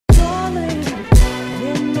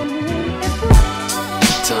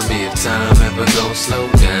ever go slow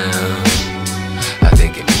down. I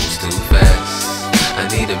think it moves too fast. I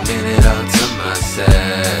need a minute all to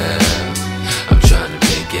myself. I'm trying to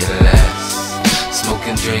make it last. Smoke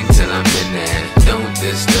and drink till I'm in there. Don't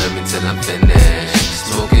disturb me till I'm finished.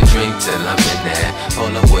 Smoke and drink till I'm in there.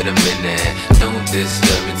 Hold up, wait a minute. Don't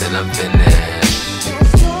disturb me till I'm finished.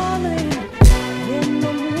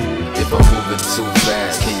 If I'm moving too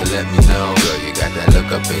fast, can you let me know? Girl, you got that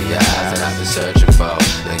look up in your eyes that I've been searching for.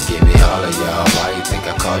 Then give me all of y'all. Why you think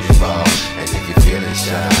I called you for? And if you're feeling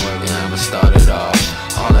shy, yeah, I'ma start it off.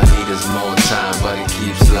 All I need is more time, but it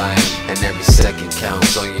keeps lying. And every second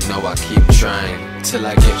counts, so you know I keep trying. Till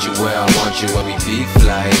I get you where I want you, when we be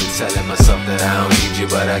flying. Telling myself that I don't need you,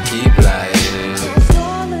 but I keep lying.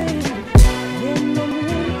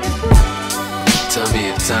 Tell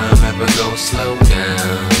me if time ever goes slow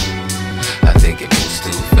down. I think it moves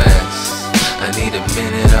too fast. I need a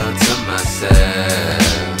minute all to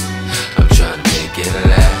myself. I'm trying to make it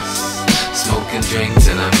last. Smoke and drink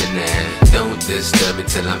till I'm in there. Don't disturb me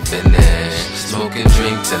till I'm finished. Smoke and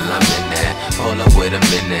drink till I'm in there. Hold up, wait a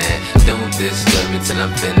minute. Don't disturb me till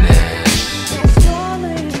I'm finished.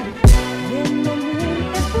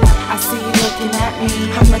 I see you looking at me,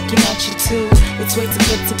 I'm looking at you too. It's way too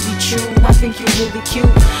good to be true, I think you're really cute.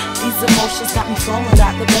 These emotions got me flowing,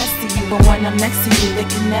 got the best of you. But when I'm next to you, there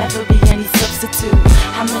can never be any substitute.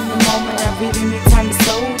 I'm in the moment, I really need time to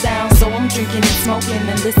slow down. So I'm drinking and smoking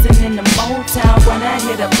and listening to Motown. When I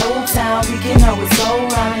hit up Old Town, we can always go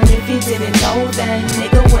round. And if you didn't know then,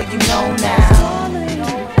 nigga, what you know now?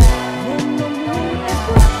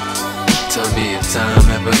 Tell me if time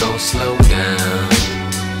ever goes slow down.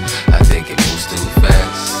 I think it moves too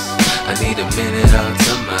fast. I need a minute all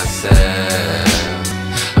to myself.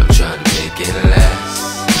 I'm trying to make it last.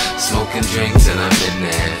 Smoke and drink till I'm in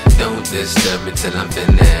there. Don't disturb me till I'm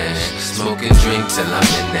finished. Smoke and drink till I'm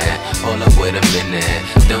in there. Hold up, wait a minute.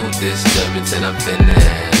 Don't disturb me till I'm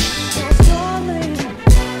finished.